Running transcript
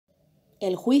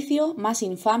El juicio más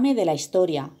infame de la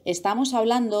historia. Estamos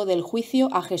hablando del juicio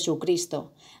a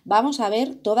Jesucristo. Vamos a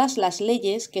ver todas las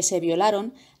leyes que se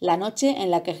violaron la noche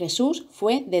en la que Jesús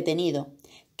fue detenido.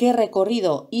 ¿Qué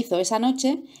recorrido hizo esa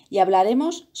noche? Y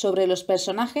hablaremos sobre los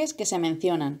personajes que se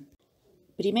mencionan.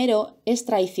 Primero es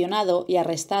traicionado y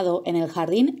arrestado en el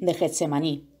Jardín de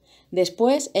Getsemaní.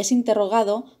 Después es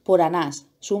interrogado por Anás,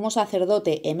 sumo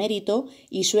sacerdote emérito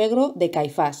y suegro de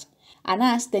Caifás.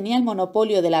 Anás tenía el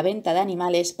monopolio de la venta de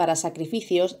animales para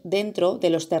sacrificios dentro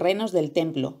de los terrenos del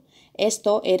templo.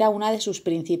 Esto era una de sus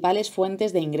principales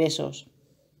fuentes de ingresos.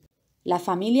 La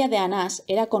familia de Anás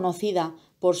era conocida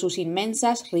por sus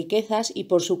inmensas riquezas y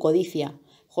por su codicia.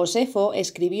 Josefo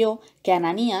escribió que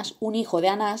Ananías, un hijo de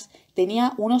Anás,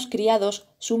 tenía unos criados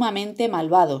sumamente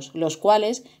malvados, los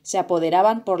cuales se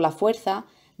apoderaban por la fuerza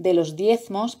de los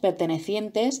diezmos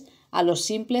pertenecientes a los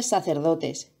simples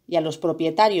sacerdotes, y a los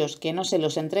propietarios que no se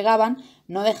los entregaban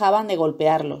no dejaban de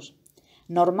golpearlos.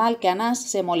 Normal que Anás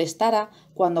se molestara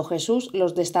cuando Jesús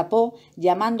los destapó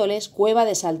llamándoles cueva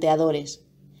de salteadores.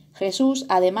 Jesús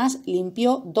además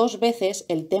limpió 2 veces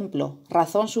el templo,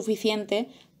 razón suficiente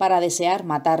para desear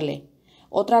matarle.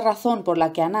 Otra razón por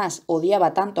la que Anás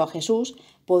odiaba tanto a Jesús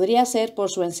podría ser por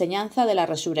su enseñanza de la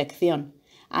resurrección.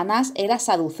 Anás era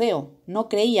saduceo, no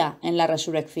creía en la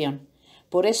resurrección.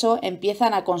 Por eso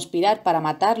empiezan a conspirar para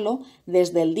matarlo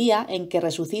desde el día en que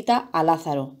resucita a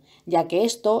Lázaro, ya que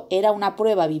esto era una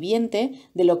prueba viviente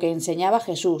de lo que enseñaba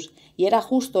Jesús y era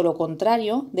justo lo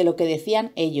contrario de lo que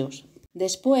decían ellos.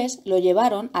 Después lo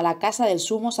llevaron a la casa del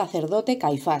sumo sacerdote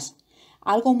Caifás.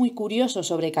 Algo muy curioso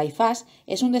sobre Caifás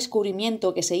es un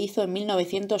descubrimiento que se hizo en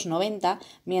 1990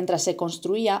 mientras se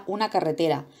construía una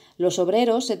carretera. Los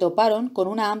obreros se toparon con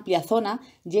una amplia zona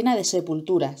llena de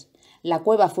sepulturas. La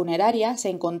cueva funeraria se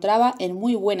encontraba en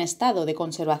muy buen estado de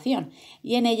conservación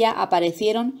y en ella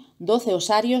aparecieron 12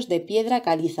 osarios de piedra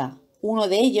caliza. Uno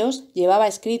de ellos llevaba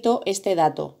escrito este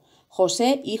dato: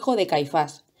 José, hijo de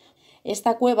Caifás.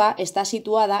 Esta cueva está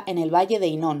situada en el valle de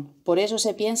Hinón, por eso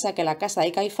se piensa que la casa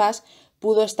de Caifás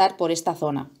pudo estar por esta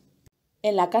zona.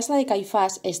 En la casa de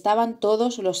Caifás estaban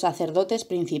todos los sacerdotes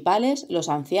principales, los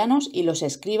ancianos y los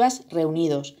escribas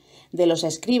reunidos. De los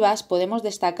escribas podemos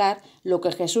destacar lo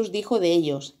que Jesús dijo de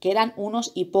ellos, que eran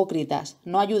unos hipócritas,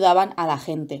 no ayudaban a la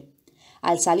gente.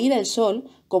 Al salir el sol,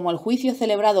 como el juicio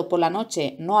celebrado por la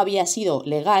noche no había sido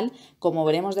legal, como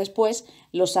veremos después,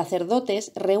 los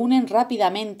sacerdotes reúnen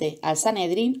rápidamente al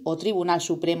Sanedrín o Tribunal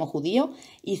Supremo judío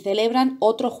y celebran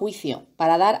otro juicio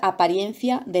para dar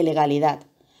apariencia de legalidad.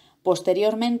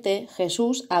 Posteriormente,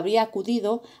 Jesús habría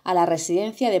acudido a la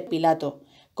residencia de Pilato.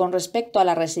 Con respecto a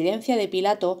la residencia de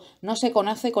Pilato no se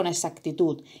conoce con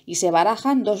exactitud y se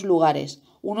barajan 2 lugares.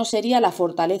 Uno sería la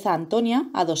fortaleza Antonia,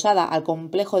 adosada al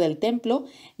complejo del templo,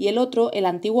 y el otro el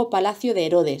antiguo palacio de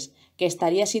Herodes, que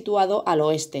estaría situado al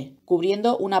oeste,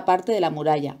 cubriendo una parte de la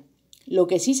muralla. Lo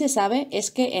que sí se sabe es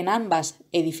que en ambas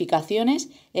edificaciones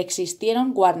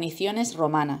existieron guarniciones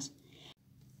romanas.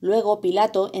 Luego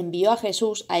Pilato envió a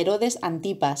Jesús a Herodes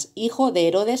Antipas, hijo de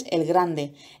Herodes el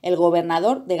Grande, el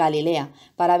gobernador de Galilea,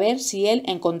 para ver si él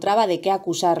encontraba de qué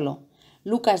acusarlo.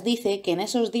 Lucas dice que en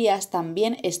esos días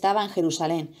también estaba en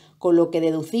Jerusalén, con lo que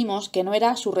deducimos que no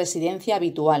era su residencia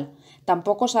habitual.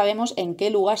 Tampoco sabemos en qué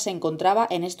lugar se encontraba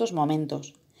en estos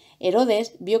momentos.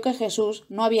 Herodes vio que Jesús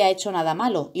no había hecho nada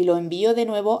malo y lo envió de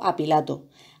nuevo a Pilato.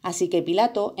 Así que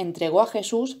Pilato entregó a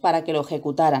Jesús para que lo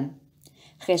ejecutaran.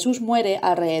 Jesús muere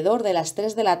alrededor de las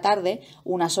 3 de la tarde,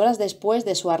 unas horas después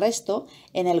de su arresto,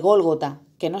 en el Gólgota,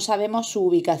 que no sabemos su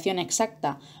ubicación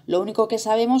exacta, lo único que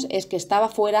sabemos es que estaba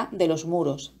fuera de los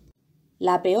muros.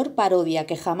 La peor parodia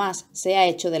que jamás se ha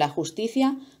hecho de la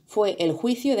justicia fue el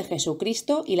juicio de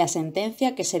Jesucristo y la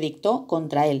sentencia que se dictó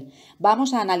contra él.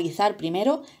 Vamos a analizar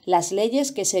primero las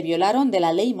leyes que se violaron de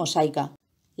la Ley Mosaica.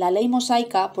 La Ley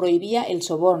Mosaica prohibía el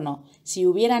soborno. Si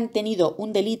hubieran tenido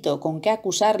un delito con que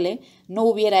acusarle, no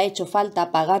hubiera hecho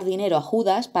falta pagar dinero a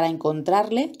Judas para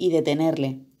encontrarle y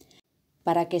detenerle.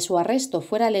 Para que su arresto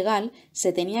fuera legal,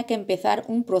 se tenía que empezar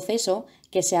un proceso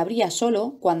que se abría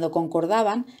solo cuando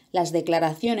concordaban las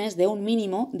declaraciones de un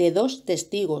mínimo de 2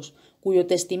 testigos, cuyo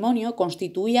testimonio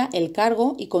constituía el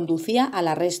cargo y conducía al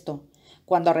arresto.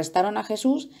 Cuando arrestaron a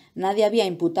Jesús, nadie había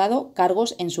imputado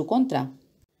cargos en su contra.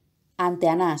 Ante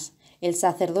Anás, el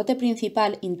sacerdote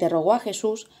principal interrogó a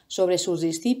Jesús sobre sus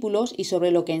discípulos y sobre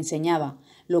lo que enseñaba.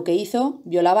 Lo que hizo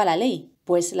violaba la ley,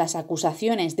 pues las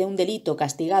acusaciones de un delito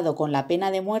castigado con la pena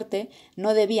de muerte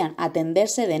no debían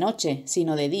atenderse de noche,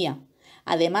 sino de día.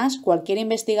 Además, cualquier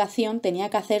investigación tenía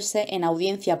que hacerse en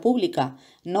audiencia pública,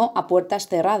 no a puertas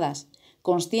cerradas.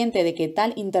 Consciente de que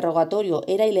tal interrogatorio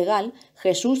era ilegal,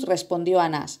 Jesús respondió a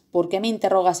Anás: «¿Por qué me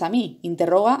interrogas a mí?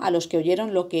 Interroga a los que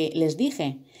oyeron lo que les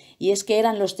dije». Y es que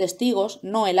eran los testigos,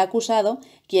 no el acusado,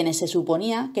 quienes se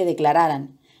suponía que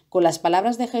declararan. Con las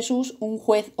palabras de Jesús, un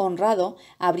juez honrado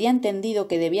habría entendido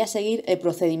que debía seguir el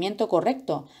procedimiento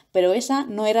correcto, pero esa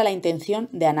no era la intención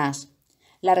de Anás.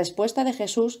 La respuesta de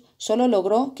Jesús solo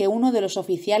logró que uno de los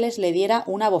oficiales le diera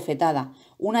una bofetada,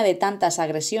 una de tantas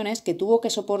agresiones que tuvo que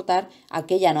soportar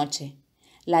aquella noche.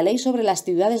 La ley sobre las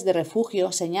ciudades de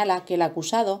refugio señala que el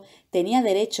acusado tenía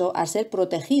derecho a ser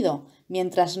protegido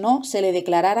mientras no se le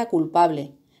declarara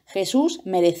culpable. Jesús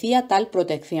merecía tal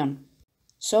protección.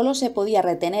 Solo se podía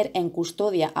retener en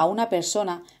custodia a una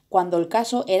persona cuando el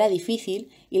caso era difícil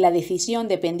y la decisión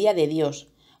dependía de Dios.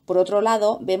 Por otro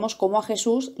lado, vemos cómo a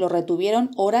Jesús lo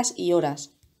retuvieron horas y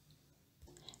horas.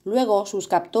 Luego sus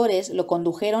captores lo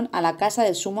condujeron a la casa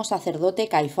del sumo sacerdote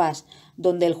Caifás,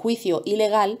 donde el juicio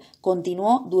ilegal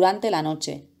continuó durante la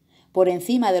noche. Por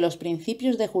encima de los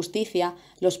principios de justicia,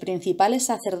 los principales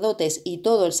sacerdotes y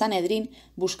todo el Sanedrín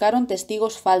buscaron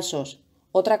testigos falsos,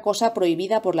 otra cosa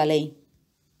prohibida por la ley.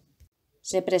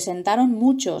 Se presentaron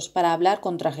muchos para hablar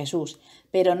contra Jesús,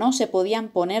 pero no se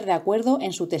podían poner de acuerdo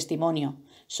en su testimonio.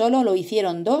 Solo lo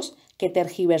hicieron dos que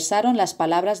tergiversaron las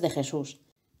palabras de Jesús.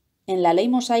 En la Ley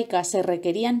Mosaica se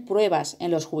requerían pruebas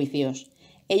en los juicios.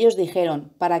 Ellos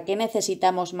dijeron: ¿para qué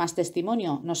necesitamos más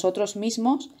testimonio? Nosotros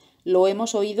mismos lo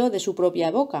hemos oído de su propia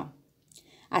boca.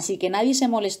 Así que nadie se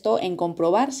molestó en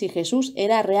comprobar si Jesús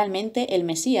era realmente el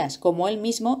Mesías, como él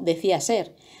mismo decía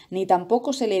ser, ni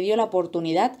tampoco se le dio la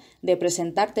oportunidad de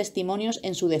presentar testimonios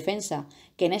en su defensa,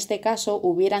 que en este caso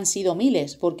hubieran sido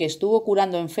miles, porque estuvo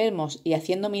curando enfermos y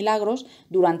haciendo milagros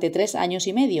durante 3 años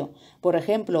y medio. Por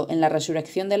ejemplo, en la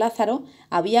resurrección de Lázaro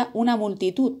había una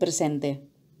multitud presente.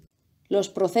 Los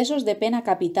procesos de pena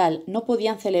capital no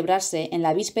podían celebrarse en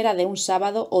la víspera de un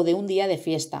sábado o de un día de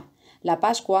fiesta. La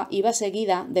Pascua iba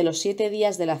seguida de los 7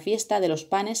 días de la fiesta de los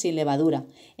panes sin levadura.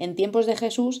 En tiempos de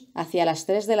Jesús, hacia las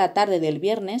 3 de la tarde del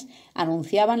viernes,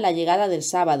 anunciaban la llegada del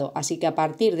sábado, así que a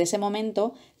partir de ese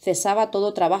momento cesaba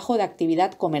todo trabajo de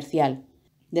actividad comercial.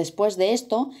 Después de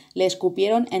esto, le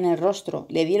escupieron en el rostro,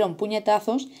 le dieron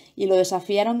puñetazos y lo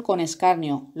desafiaron con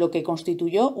escarnio, lo que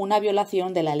constituyó una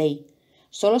violación de la ley.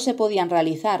 Solo se podían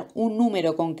realizar un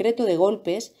número concreto de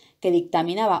golpes que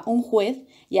dictaminaba un juez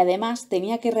y además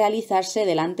tenía que realizarse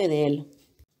delante de él.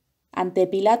 Ante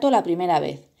Pilato la primera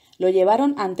vez. Lo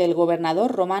llevaron ante el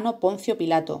gobernador romano Poncio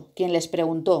Pilato, quien les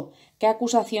preguntó: ¿qué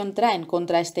acusación traen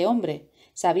contra este hombre?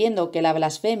 Sabiendo que la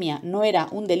blasfemia no era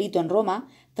un delito en Roma,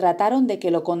 trataron de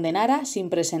que lo condenara sin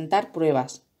presentar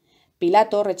pruebas.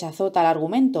 Pilato rechazó tal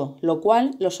argumento, lo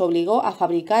cual los obligó a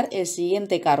fabricar el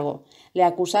siguiente cargo. Le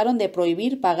acusaron de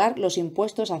prohibir pagar los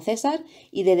impuestos a César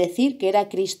y de decir que era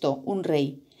Cristo, un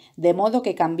rey. De modo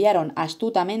que cambiaron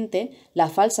astutamente la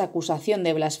falsa acusación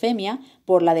de blasfemia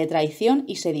por la de traición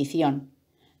y sedición.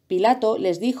 Pilato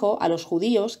les dijo a los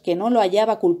judíos que no lo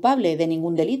hallaba culpable de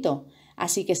ningún delito,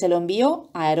 así que se lo envió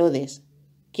a Herodes.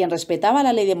 Quien respetaba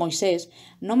la ley de Moisés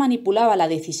no manipulaba la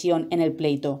decisión en el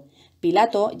pleito.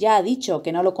 Pilato ya ha dicho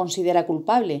que no lo considera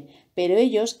culpable, pero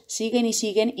ellos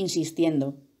siguen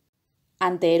insistiendo.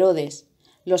 Ante Herodes,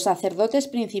 los sacerdotes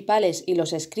principales y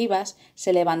los escribas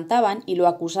se levantaban y lo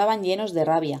acusaban llenos de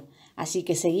rabia, así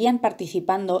que seguían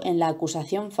participando en la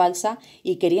acusación falsa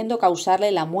y queriendo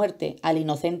causarle la muerte al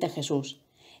inocente Jesús.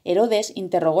 Herodes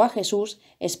interrogó a Jesús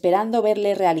esperando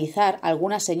verle realizar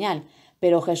alguna señal,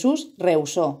 pero Jesús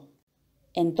rehusó.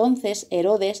 Entonces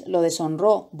Herodes lo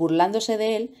deshonró burlándose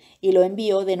de él y lo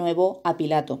envió de nuevo a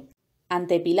Pilato.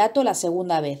 Ante Pilato la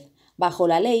segunda vez. Bajo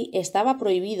la ley estaba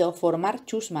prohibido formar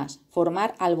chusmas,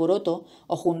 formar alboroto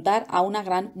o juntar a una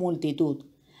gran multitud.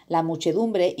 La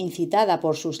muchedumbre, incitada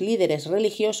por sus líderes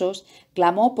religiosos,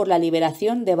 clamó por la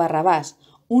liberación de Barrabás,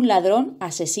 un ladrón,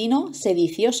 asesino,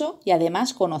 sedicioso y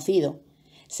además conocido.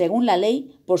 Según la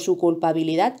ley, por su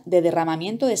culpabilidad de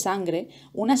derramamiento de sangre,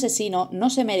 un asesino no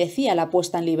se merecía la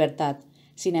puesta en libertad.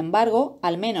 Sin embargo,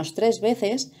 al menos 3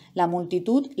 veces, la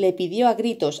multitud le pidió a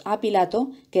gritos a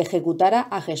Pilato que ejecutara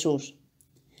a Jesús.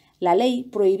 La ley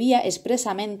prohibía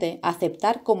expresamente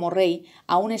aceptar como rey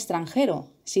a un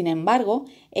extranjero. Sin embargo,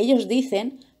 ellos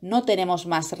dicen: no tenemos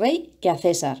más rey que a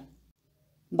César.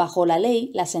 Bajo la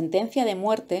ley, la sentencia de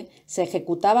muerte se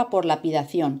ejecutaba por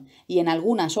lapidación y en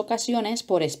algunas ocasiones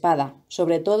por espada,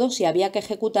 sobre todo si había que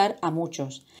ejecutar a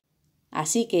muchos.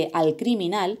 Así que al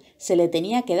criminal se le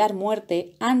tenía que dar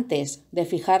muerte antes de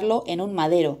fijarlo en un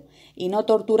madero y no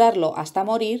torturarlo hasta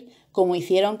morir como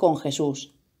hicieron con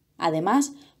Jesús.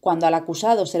 Además, cuando al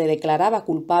acusado se le declaraba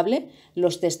culpable,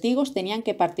 los testigos tenían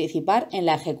que participar en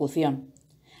la ejecución.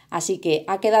 Así que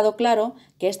ha quedado claro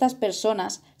que estas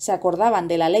personas se acordaban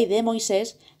de la ley de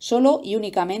Moisés solo y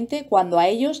únicamente cuando a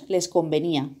ellos les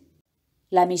convenía.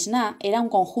 La Mishná era un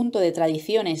conjunto de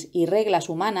tradiciones y reglas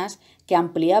humanas que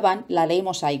ampliaban la ley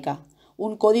mosaica,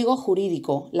 un código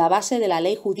jurídico, la base de la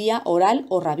ley judía oral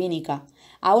o rabínica.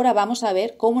 Ahora vamos a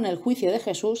ver cómo en el juicio de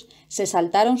Jesús se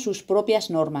saltaron sus propias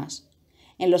normas.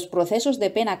 En los procesos de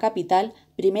pena capital,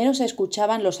 primero se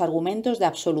escuchaban los argumentos de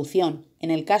absolución.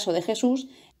 En el caso de Jesús,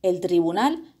 el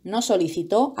tribunal no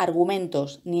solicitó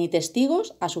argumentos ni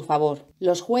testigos a su favor.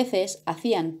 Los jueces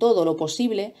hacían todo lo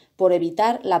posible por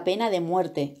evitar la pena de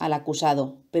muerte al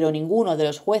acusado, pero ninguno de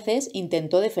los jueces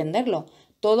intentó defenderlo.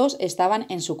 Todos estaban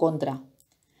en su contra.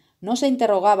 No se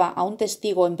interrogaba a un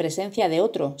testigo en presencia de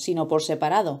otro, sino por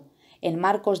separado. En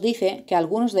Marcos dice que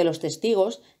algunos de los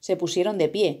testigos se pusieron de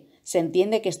pie. Se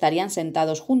entiende que estarían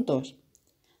sentados juntos.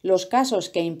 Los casos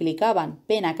que implicaban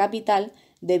pena capital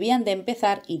debían de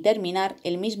empezar y terminar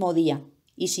el mismo día,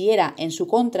 y si era en su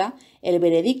contra, el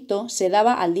veredicto se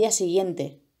daba al día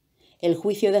siguiente. El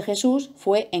juicio de Jesús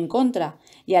fue en contra,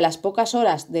 y a las pocas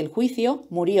horas del juicio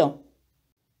murió.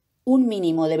 Un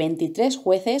mínimo de 23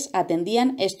 jueces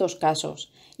atendían estos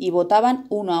casos y votaban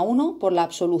uno a uno por la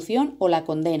absolución o la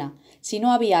condena. Si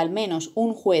no había al menos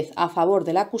un juez a favor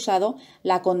del acusado,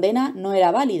 la condena no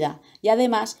era válida y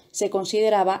además se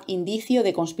consideraba indicio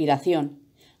de conspiración.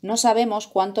 No sabemos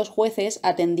cuántos jueces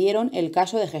atendieron el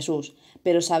caso de Jesús,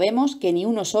 pero sabemos que ni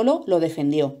uno solo lo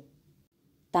defendió.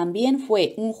 También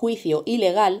fue un juicio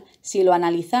ilegal si lo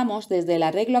analizamos desde el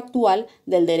arreglo actual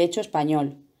del derecho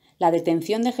español. La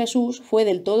detención de Jesús fue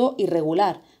del todo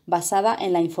irregular, basada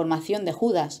en la información de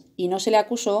Judas, y no se le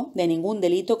acusó de ningún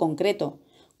delito concreto.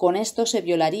 Con esto se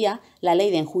violaría la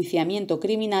Ley de Enjuiciamiento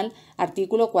Criminal,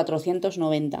 artículo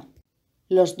 490.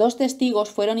 Los dos testigos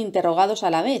fueron interrogados a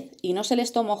la vez y no se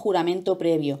les tomó juramento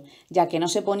previo, ya que no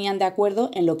se ponían de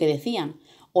acuerdo en lo que decían.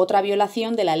 Otra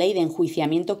violación de la Ley de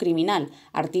Enjuiciamiento Criminal,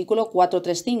 artículo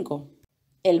 435.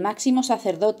 El máximo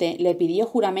sacerdote le pidió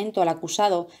juramento al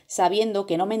acusado sabiendo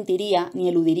que no mentiría ni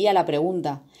eludiría la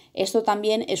pregunta. Esto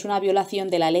también es una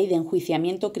violación de la Ley de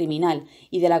Enjuiciamiento Criminal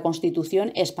y de la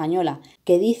Constitución española,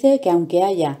 que dice que aunque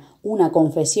haya una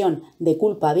confesión de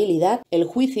culpabilidad, el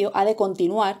juicio ha de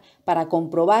continuar para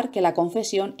comprobar que la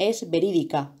confesión es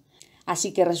verídica.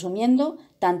 Así que resumiendo,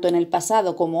 tanto en el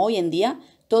pasado como hoy en día,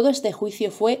 todo este juicio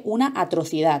fue una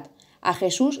atrocidad. A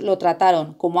Jesús lo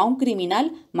trataron como a un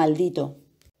criminal maldito.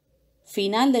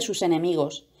 Final de sus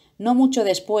enemigos. No mucho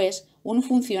después, un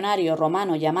funcionario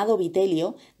romano llamado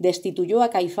Vitelio destituyó a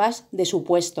Caifás de su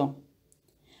puesto.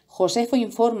 Josefo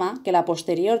informa que la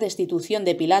posterior destitución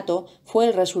de Pilato fue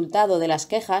el resultado de las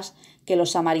quejas que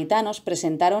los samaritanos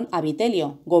presentaron a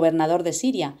Vitelio, gobernador de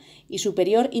Siria, y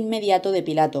superior inmediato de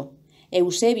Pilato.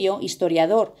 Eusebio,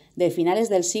 historiador de finales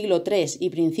del siglo III y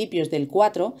principios del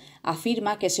IV,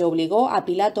 afirma que se obligó a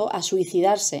Pilato a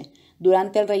suicidarse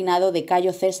durante el reinado de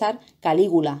Cayo César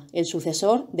Calígula, el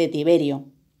sucesor de Tiberio.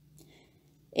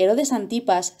 Herodes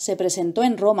Antipas se presentó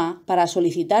en Roma para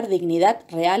solicitar dignidad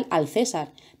real al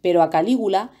César, pero a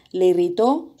Calígula le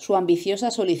irritó su ambiciosa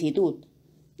solicitud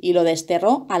y lo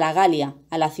desterró a la Galia,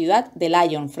 a la ciudad de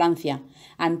Lyon, Francia.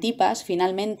 Antipas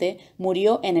finalmente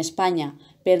murió en España,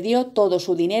 perdió todo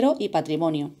su dinero y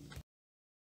patrimonio.